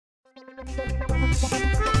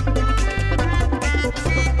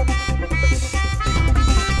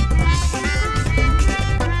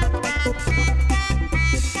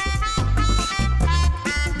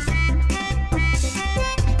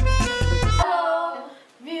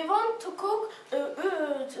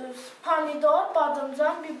Pomidor,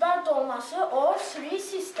 badımcan, biber dolması or sweet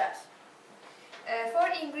sisters. For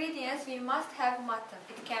ingredients, we must have mutton.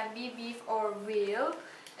 It can be beef or veal,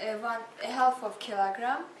 half of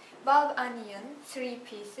kilogram, bulb onion, 3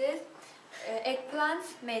 pieces, eggplants,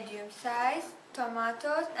 medium size,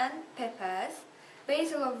 tomatoes and peppers,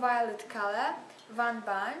 basil of violet color, 1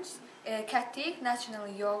 bunch, katik, national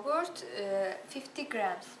yogurt, 50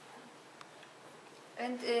 grams.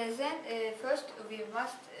 And then first we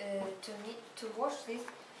must need to wash these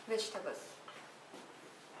vegetables.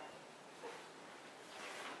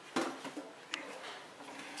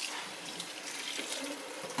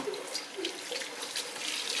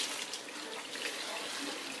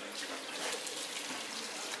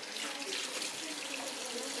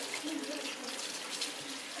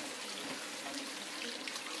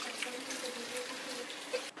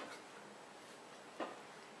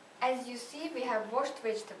 As you see, we have washed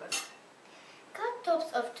vegetables. Cut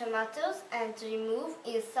tops of tomatoes and remove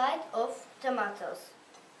inside of tomatoes.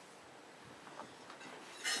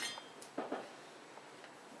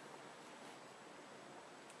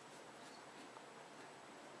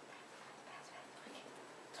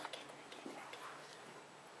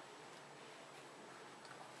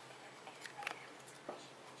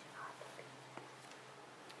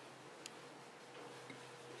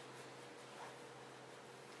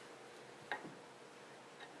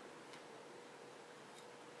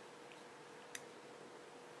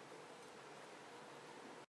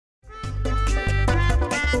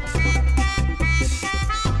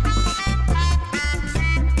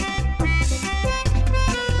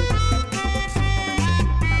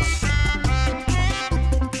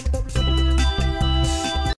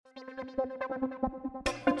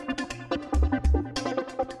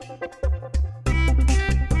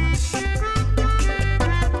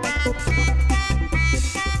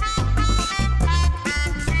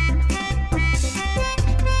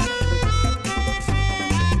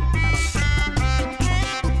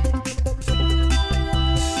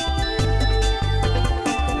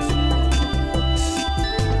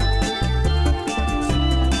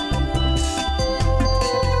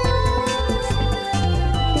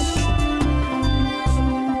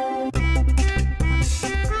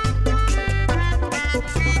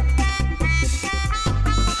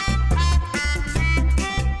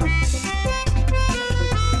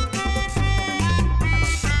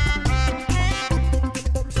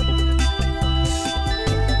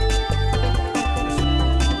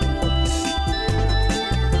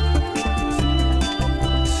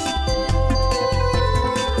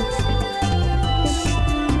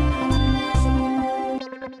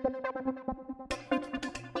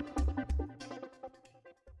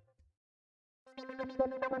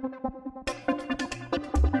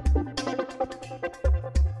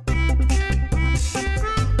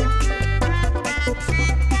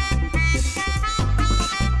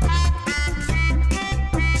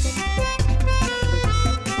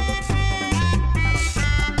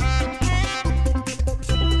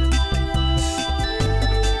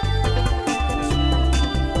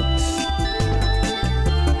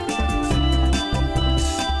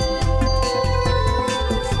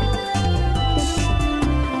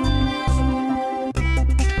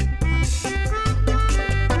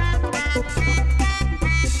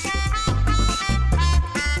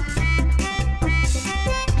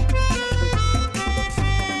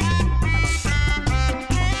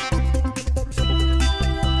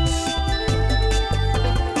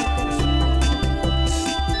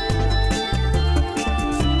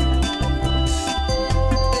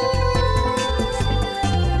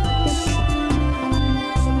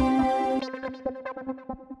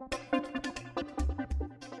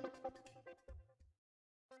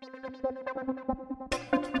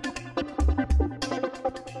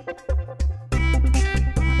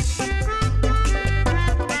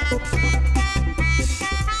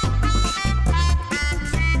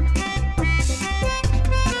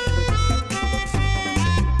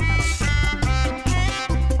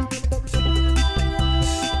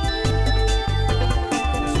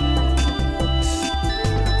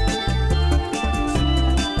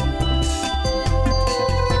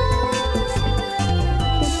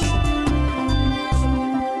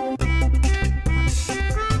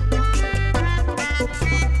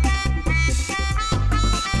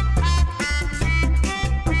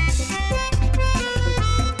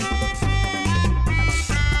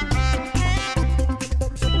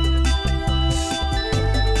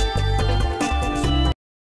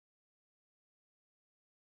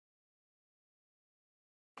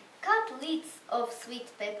 of sweet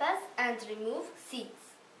peppers and remove seeds.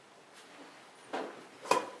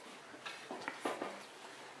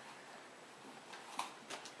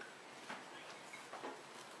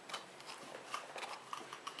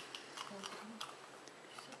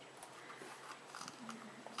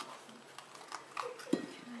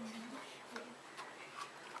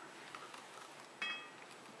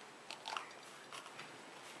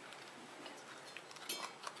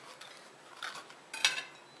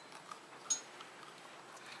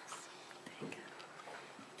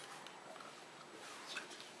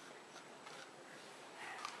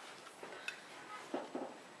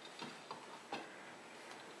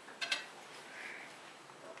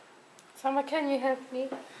 Sama, can you help me?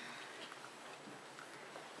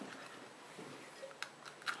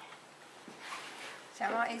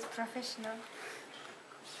 Sama is professional.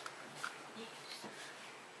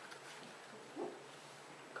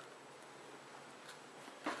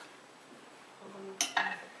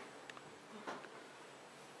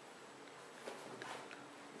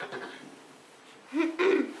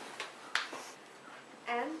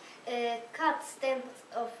 And cut stems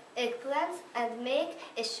of eggplants and make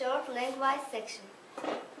a short lengthwise section.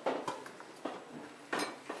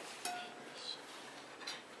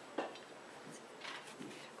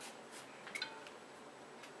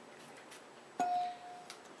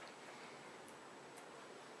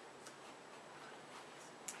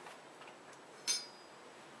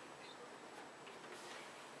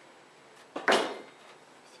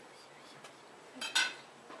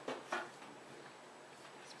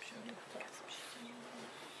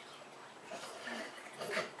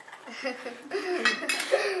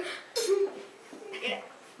 Yes.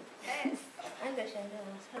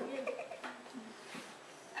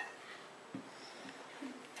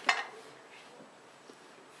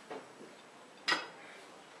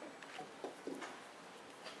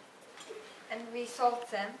 And we salt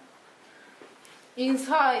them.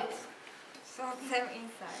 Inside. Salt them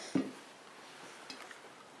inside.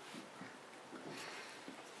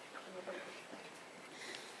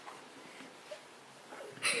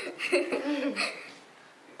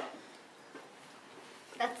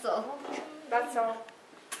 That's all. That's all.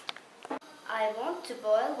 I want to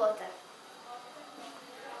boil water.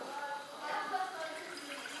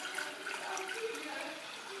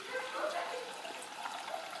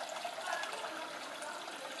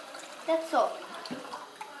 That's all.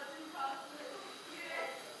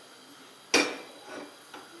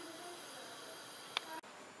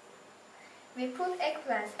 We put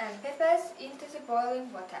eggplants and peppers into the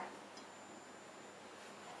boiling water.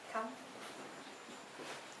 Come.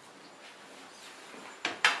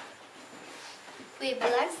 We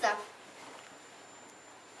blanch them.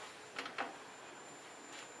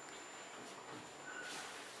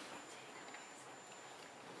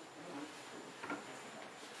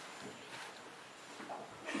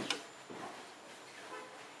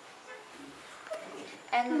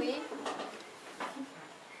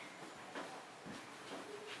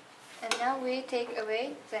 And now we take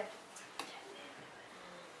away them.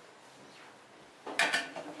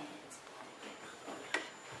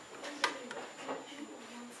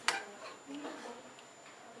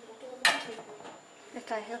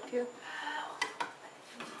 Let I help you.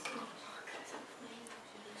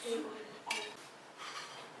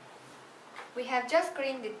 We have just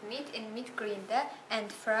grinded meat in meat grinder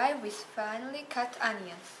and fry with finely cut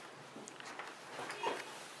onions.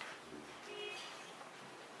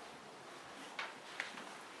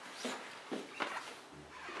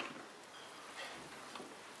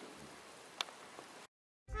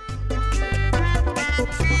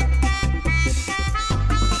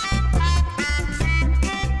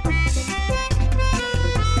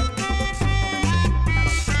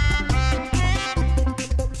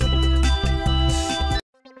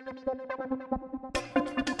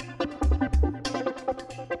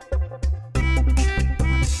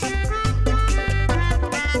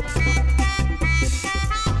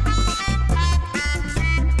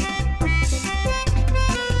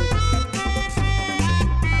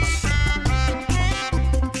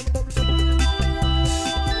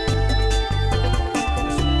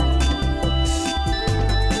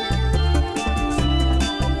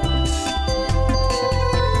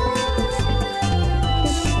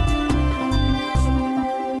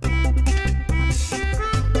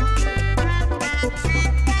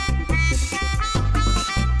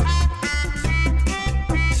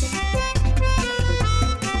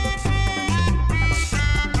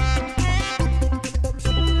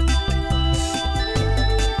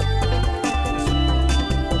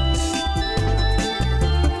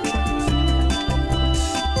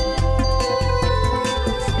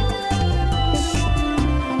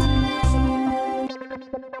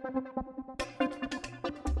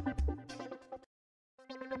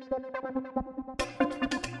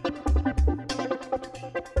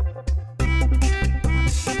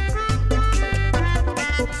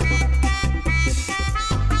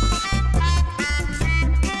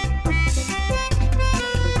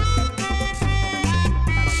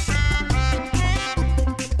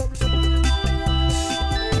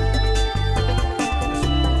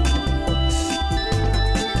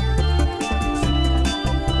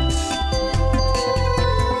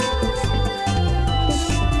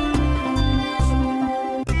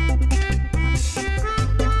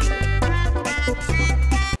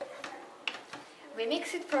 We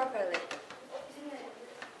mix it properly.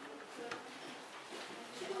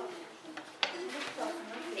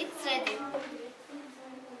 It's ready.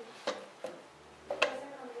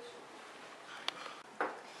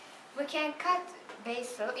 We can cut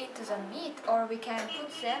basil into the meat or we can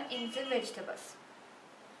put them in the vegetables.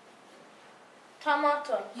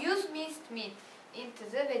 Tomato. Use minced meat into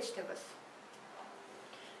the vegetables.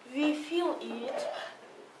 We fill it.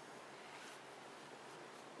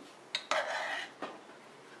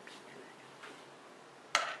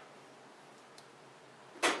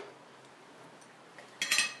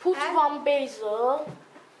 Put And- one basil.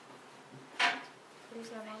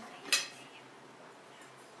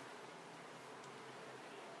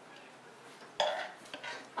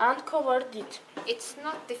 And covered it. It's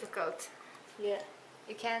not difficult. Yeah.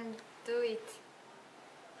 You can do it.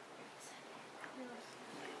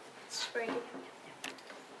 It's ready.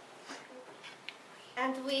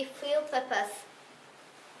 And we fill peppers.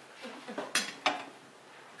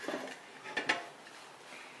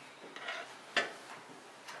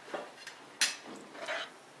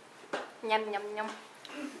 Yum yum yum.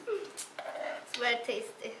 It's very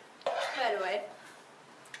tasty. Very well.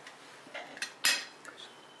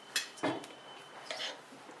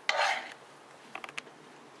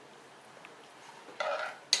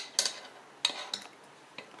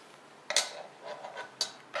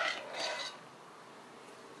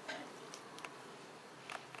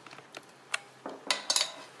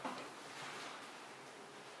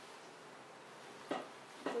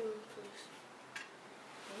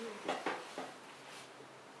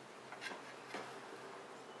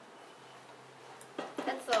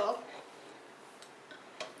 That's all.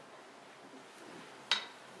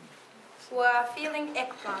 We are filling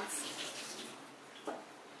eggplants.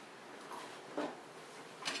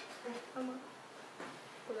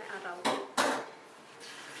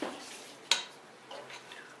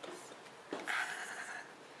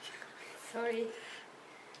 Sorry.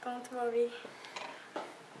 Don't worry.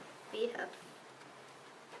 We have.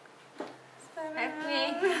 Help me.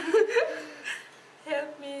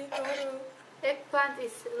 Help me, Doro. Eggplant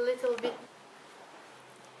is a little bit.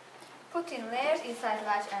 Put in layers inside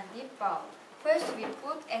large and deep bowl. First we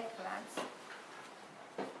put eggplants.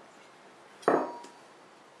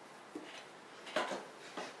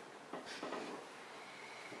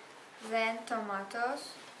 Then tomatoes.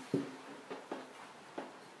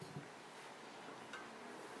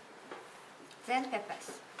 Then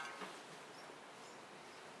peppers.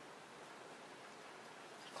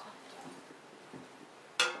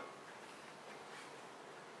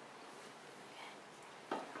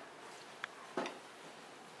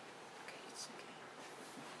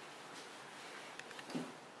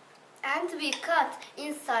 And we cut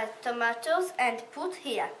inside tomatoes and put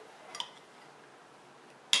here.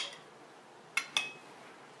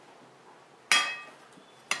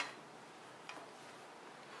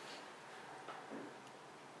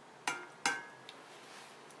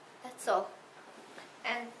 That's all.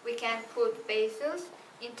 And we can put basils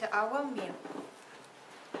into our meal.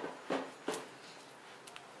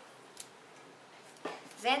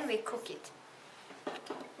 Then we cook it.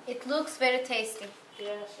 It looks very tasty.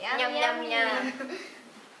 Yes. Yum yum yum.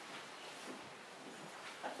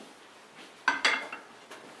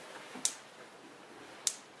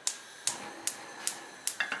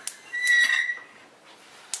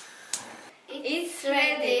 It's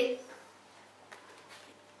ready.